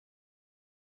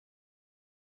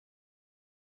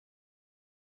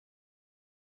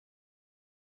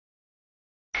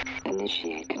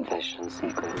Initiate confession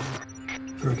sequence.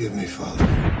 Forgive me, Father.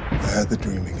 I had the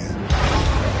dream again.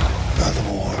 About the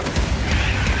war.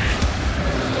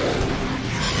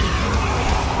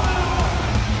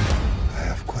 I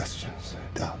have questions,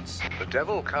 doubts. The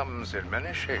devil comes in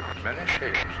many shapes, many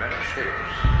shapes, many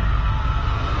shapes.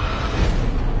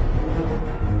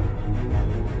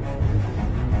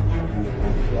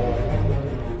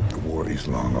 The war is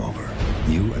long over.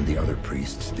 You and the other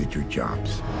priests did your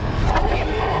jobs.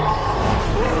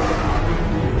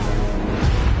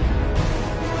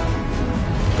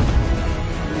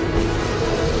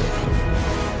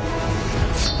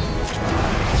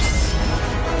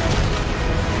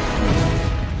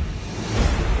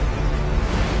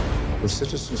 The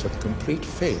citizens have complete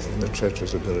faith in the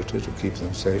church's ability to keep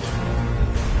them safe.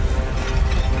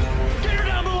 Get her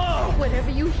down below! Whatever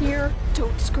you hear,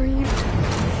 don't scream.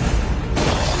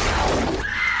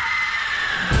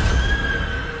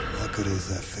 What good is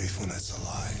that faith when it's a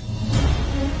lie?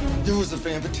 There was a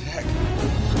vamp attack.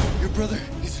 Your brother,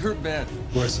 he's hurt bad.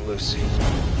 Where's Lucy?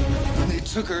 They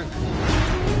took her.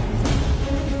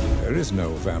 There is no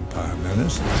vampire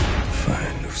menace.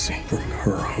 Find Lucy. Bring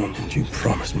her home. And you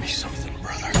promised me something,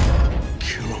 brother.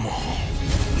 Kill them all.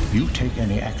 If you take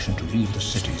any action to leave the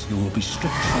cities, you will be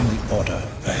stripped from the order.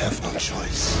 I have no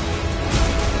choice.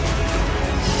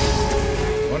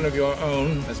 One of your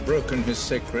own has broken his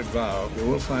sacred vow. You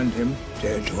will find him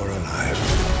dead or alive.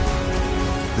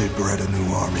 They bred a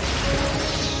new army.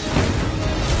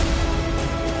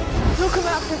 He'll come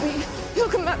after me. He'll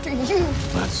come after you.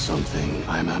 That's something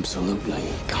I'm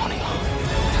absolutely counting on.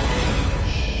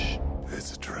 Shh.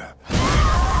 It's a trap.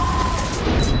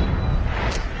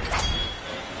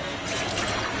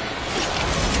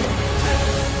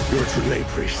 You're too late,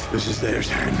 priest. This is theirs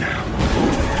hand now.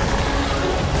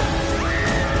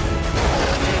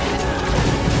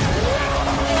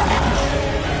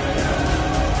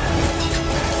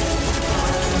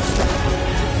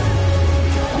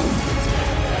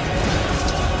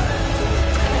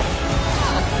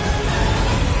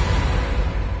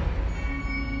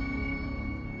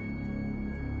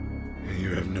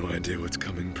 You have no idea what's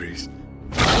coming, priest.